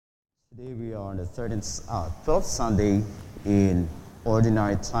Today we are on the 12th Sunday in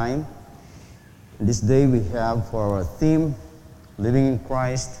Ordinary Time. This day we have for our theme, Living in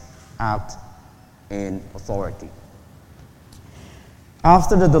Christ, Act in Authority.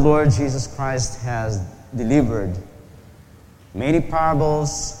 After that the Lord Jesus Christ has delivered many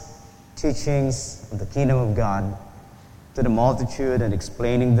parables, teachings of the kingdom of God to the multitude and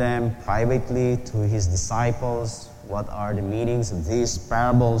explaining them privately to his disciples, what are the meanings of these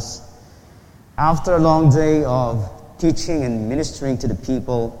parables. After a long day of teaching and ministering to the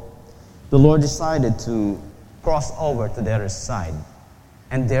people, the Lord decided to cross over to the other side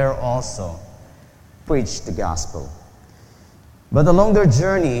and there also preach the gospel. But along their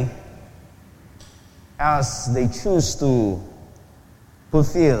journey, as they choose to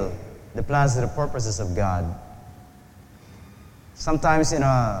fulfill the plans and the purposes of God, sometimes in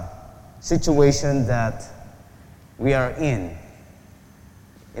a situation that we are in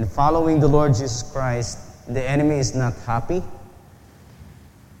following the Lord Jesus Christ, the enemy is not happy.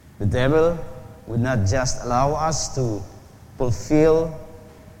 The devil would not just allow us to fulfill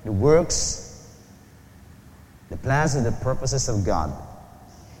the works, the plans and the purposes of God.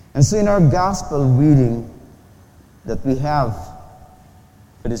 And so in our gospel reading that we have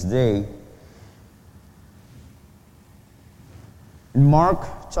for this day, in Mark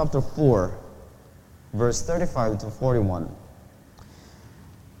chapter 4, verse 35 to 41,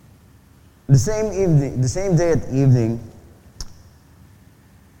 the same day at evening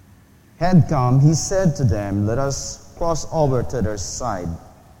had come, he said to them, "Let us cross over to their side."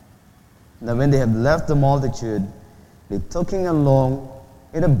 Now when they had left the multitude, they took him along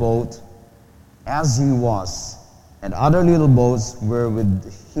in a boat as he was, and other little boats were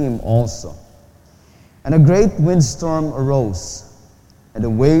with him also. And a great windstorm arose, and the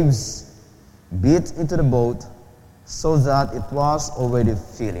waves beat into the boat, so that it was already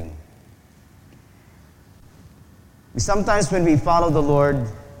filling. Sometimes when we follow the Lord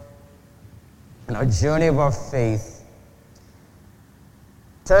in our journey of our faith,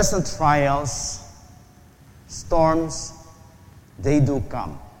 tests and trials, storms, they do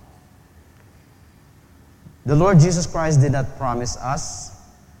come. The Lord Jesus Christ did not promise us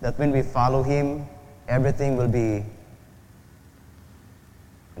that when we follow Him, everything will be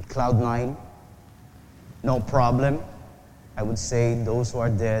in cloud nine, no problem. I would say those who are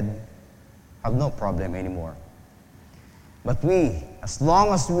dead have no problem anymore. But we, as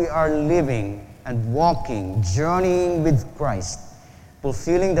long as we are living and walking, journeying with Christ,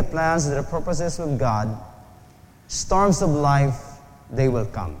 fulfilling the plans and the purposes of God, storms of life, they will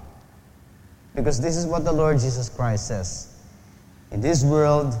come. Because this is what the Lord Jesus Christ says. In this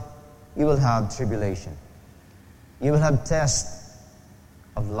world, you will have tribulation. You will have tests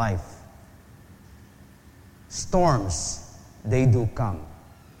of life. Storms, they do come.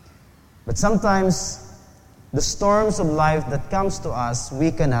 But sometimes, the storms of life that comes to us,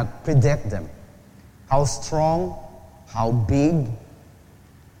 we cannot predict them. How strong, how big,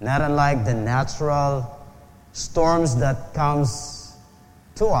 not unlike the natural storms that comes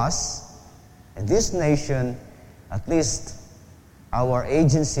to us. In this nation, at least our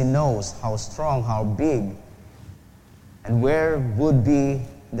agency knows how strong, how big, and where would be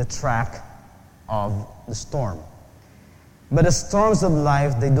the track of the storm. But the storms of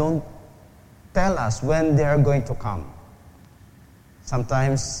life, they don't tell us when they are going to come.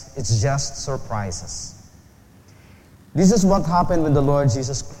 Sometimes it's just surprises. This is what happened when the Lord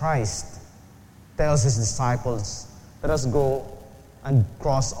Jesus Christ tells His disciples, "Let us go and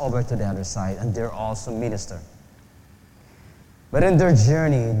cross over to the other side," and there also minister. But in their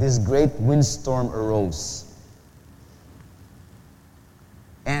journey, this great windstorm arose.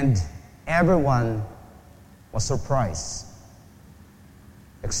 And everyone was surprised,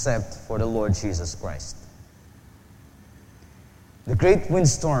 except for the Lord Jesus Christ. The great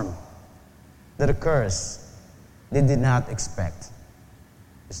windstorm that occurs, they did not expect.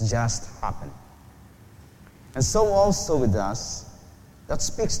 It just happened. And so also with us, that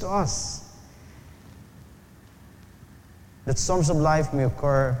speaks to us. That storms of life may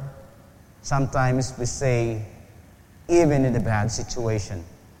occur, sometimes we say, even in a bad situation.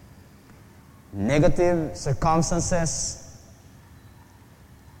 Negative circumstances,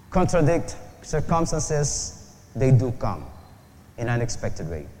 contradict circumstances, they do come in an unexpected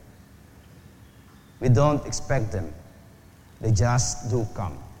way. We don't expect them. They just do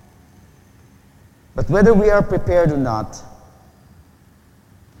come. But whether we are prepared or not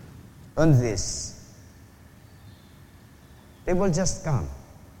on this, they will just come.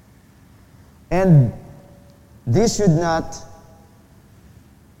 And this should not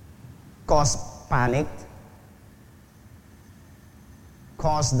cause panic,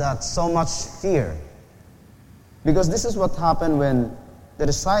 caused that so much fear. Because this is what happened when the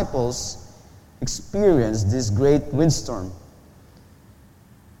disciples experienced this great windstorm.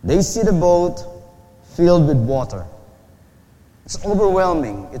 They see the boat filled with water. It's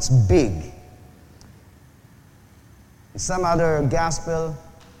overwhelming. It's big. In some other gospel,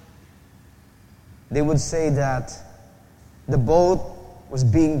 they would say that the boat was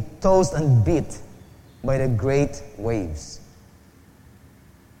being tossed and beat by the great waves.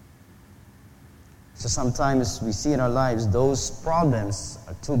 So sometimes we see in our lives those problems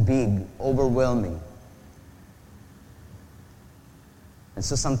are too big, overwhelming. And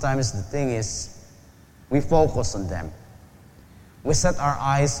so sometimes the thing is, we focus on them. We set our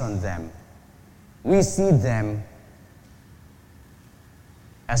eyes on them. We see them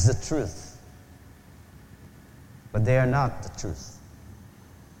as the truth. But they are not the truth.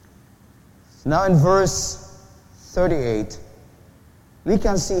 Now in verse 38, we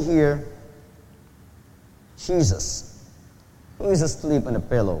can see here Jesus, who is asleep on a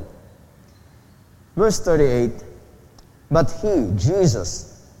pillow. Verse 38, but he,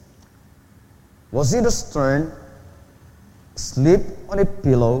 Jesus, was in the stern, asleep on a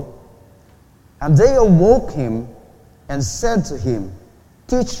pillow, and they awoke him and said to him,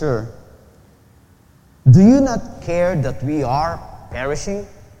 Teacher, do you not care that we are perishing?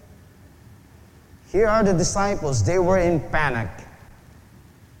 Here are the disciples. They were in panic.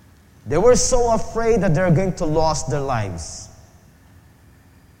 They were so afraid that they're going to lose their lives.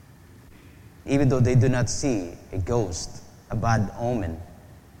 Even though they do not see a ghost, a bad omen.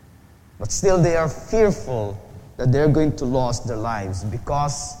 But still they are fearful that they're going to lose their lives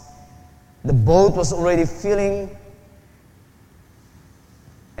because the boat was already filling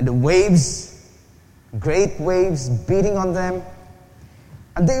and the waves, great waves beating on them.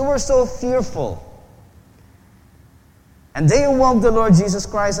 And they were so fearful. And they awoke the Lord Jesus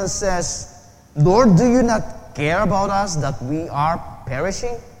Christ and says, Lord, do you not care about us that we are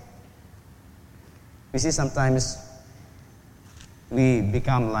perishing? You see, sometimes we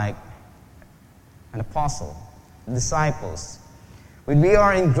become like an apostle, disciples. When we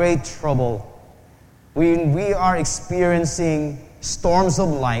are in great trouble, when we are experiencing storms of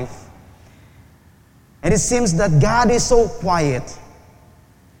life, and it seems that God is so quiet,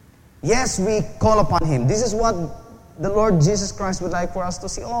 yes, we call upon Him. This is what the Lord Jesus Christ would like for us to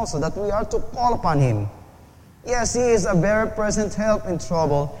see also, that we are to call upon Him. Yes, He is a very present help in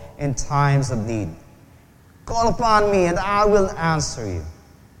trouble in times of need. Call upon me and I will answer you.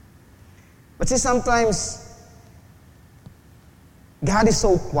 But see, sometimes God is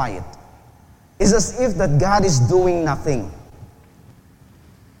so quiet. It's as if that God is doing nothing.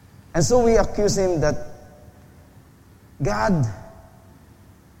 And so we accuse Him that, God,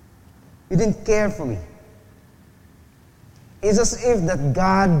 you didn't care for me. It's as if that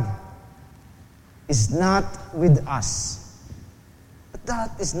God is not with us. But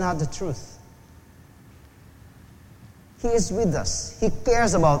that is not the truth. He is with us. He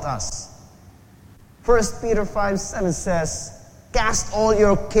cares about us. 1 Peter 5:7 says, cast all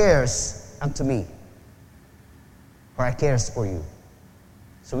your cares unto me, for I cares for you.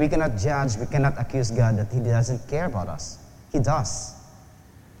 So we cannot judge, we cannot accuse God that He doesn't care about us. He does.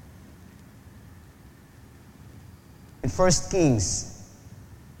 In 1 Kings,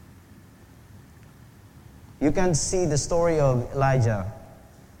 you can see the story of Elijah.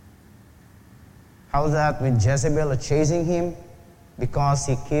 How that when Jezebel was chasing him because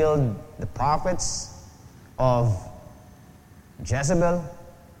he killed the prophets of Jezebel,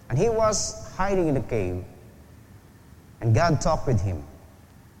 and he was hiding in the cave, and God talked with him.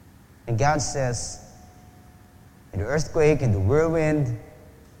 And God says, in the earthquake, in the whirlwind,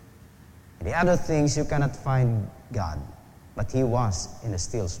 and the other things, you cannot find God. But He was in a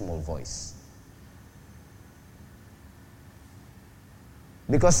still small voice.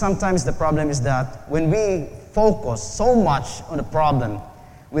 Because sometimes the problem is that when we focus so much on the problem,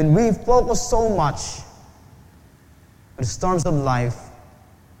 when we focus so much on the storms of life,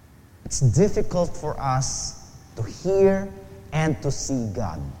 it's difficult for us to hear and to see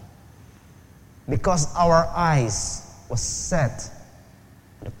God. Because our eyes was set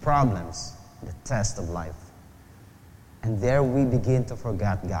on the problems, the test of life. And there we begin to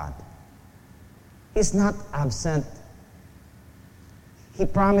forget God. He's not absent. He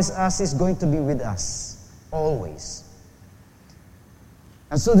promised us He's going to be with us always.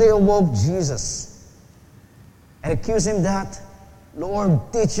 And so they awoke Jesus and accused Him that, Lord,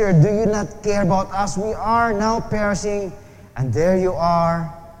 teacher, do you not care about us? We are now perishing, and there you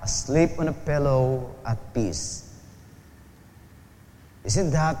are, asleep on a pillow at peace.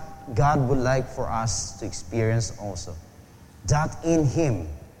 Isn't that God would like for us to experience also? that in Him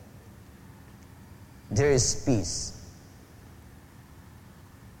there is peace.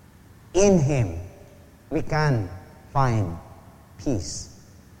 In Him we can find peace.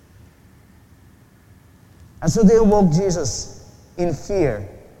 And so they awoke Jesus in fear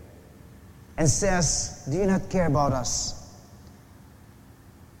and says, "Do you not care about us?"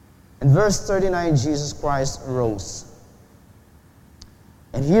 In verse 39, Jesus Christ arose,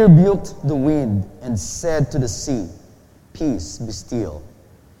 and He rebuked the wind and said to the sea, "Peace, be still."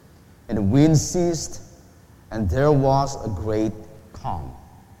 And the wind ceased, and there was a great calm.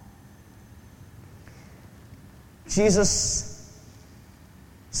 Jesus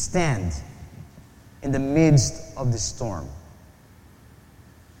stands in the midst of the storm.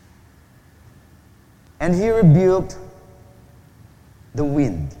 And He rebuked the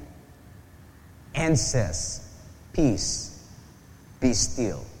wind and says, "Peace, be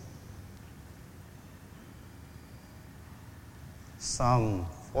still." Psalm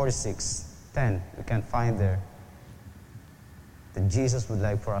 46:10, we can find there that Jesus would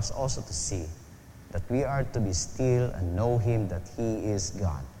like for us also to see that we are to be still and know Him, that He is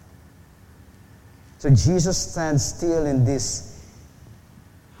God. So Jesus stands still in the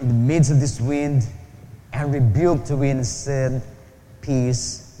midst of this wind, and rebuked the wind and said,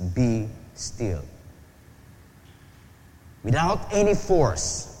 "Peace, be still." Without any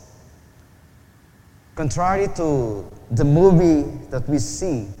force. Contrary to the movie that we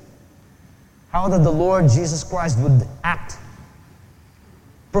see, how that the Lord Jesus Christ would act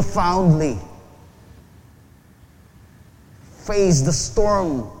profoundly, face the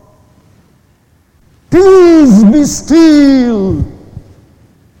storm. "Peace, be still."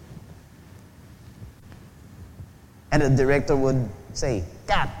 And the director would say,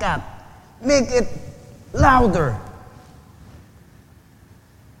 cut, make it louder."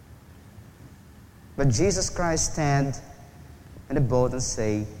 But Jesus Christ stand in the boat and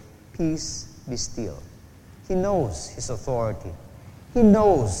say, "Peace, be still." He knows His authority. He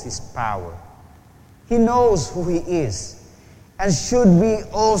knows His power. He knows who He is. And should we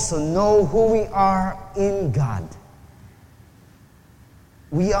also know who we are in God?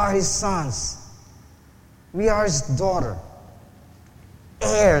 We are His sons. We are His daughter.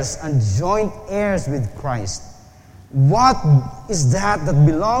 Heirs and joint heirs with Christ. What is that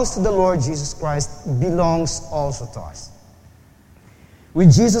belongs to the Lord Jesus Christ belongs also to us. When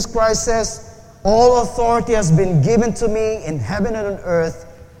Jesus Christ says, "All authority has been given to me in heaven and on earth,"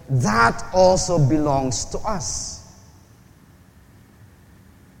 that also belongs to us.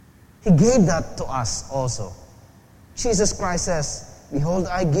 He gave that to us also. Jesus Christ says, "Behold,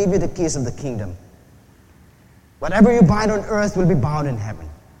 I give you the keys of the kingdom. Whatever you bind on earth will be bound in heaven.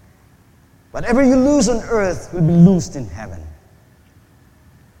 Whatever you loose on earth will be loosed in heaven."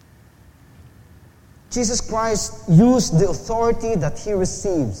 Jesus Christ used the authority that He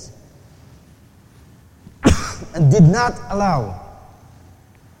receives and did not allow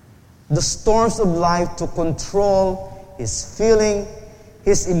the storms of life to control His feeling,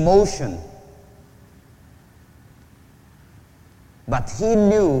 His emotion. But He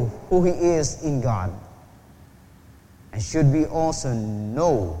knew who He is in God. And should we also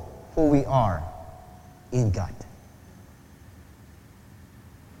know who we are in God?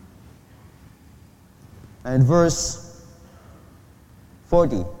 And verse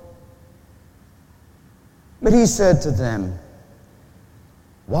 40. But He said to them,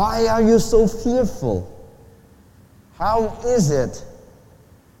 "Why are you so fearful? How is it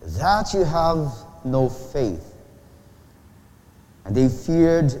that you have no faith?" And they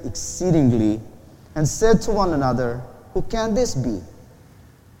feared exceedingly and said to one another, "Who can this be,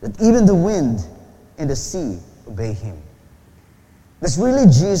 that even the wind and the sea obey Him?" Does really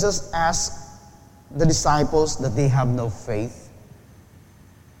Jesus ask the disciples that they have no faith?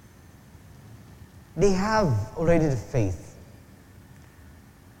 They have already the faith.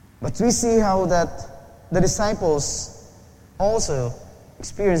 But we see how that the disciples also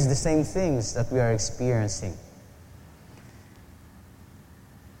experience the same things that we are experiencing.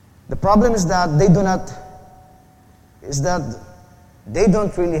 The problem is that they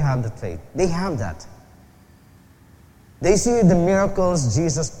don't really have the faith. They have that. They see the miracles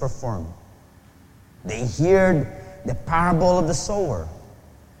Jesus performed. They hear the parable of the sower.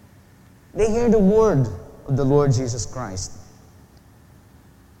 They hear the word of the Lord Jesus Christ.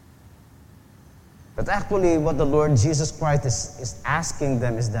 But actually, what the Lord Jesus Christ is asking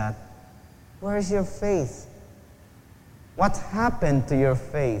them is that, where is your faith? What happened to your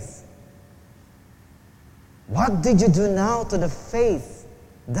faith? What did you do now to the faith,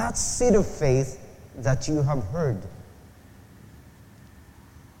 that seed of faith that you have heard?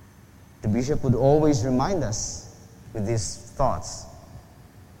 The bishop would always remind us with this thoughts.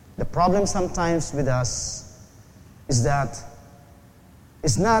 The problem sometimes with us is that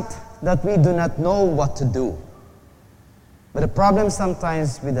it's not that we do not know what to do. But the problem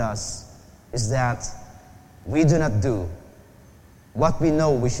sometimes with us is that we do not do what we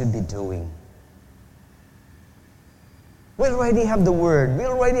know we should be doing. We already have the Word. We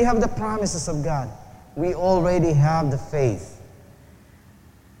already have the promises of God. We already have the faith.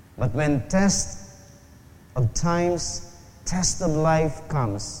 But when test of times, test of life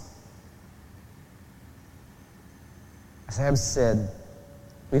comes, as I have said,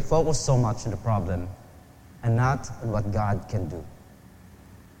 we focus so much on the problem and not on what God can do.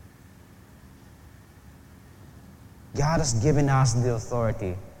 God has given us the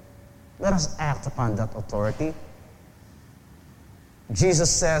authority. Let us act upon that authority. Jesus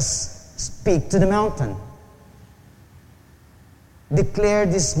says, speak to the mountain. Declare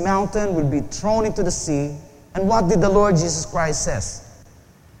this mountain will be thrown into the sea. And what did the Lord Jesus Christ says?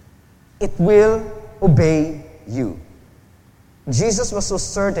 It will obey you. Jesus was so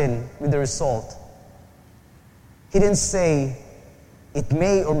certain with the result. He didn't say, it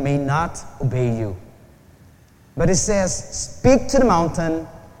may or may not obey you. But he says, speak to the mountain,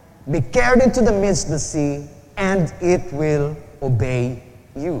 be carried into the midst of the sea, and it will obey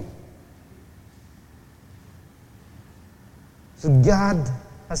you. So God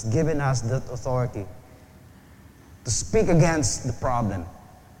has given us that authority to speak against the problem,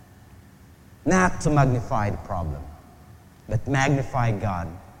 not to magnify the problem, but magnify God.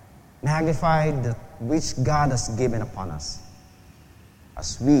 Magnify that which God has given upon us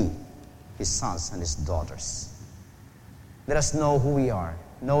as we, His sons and His daughters. Let us know who we are,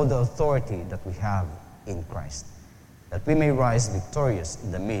 know the authority that we have in Christ, that we may rise victorious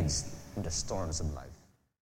in the midst of the storms of life.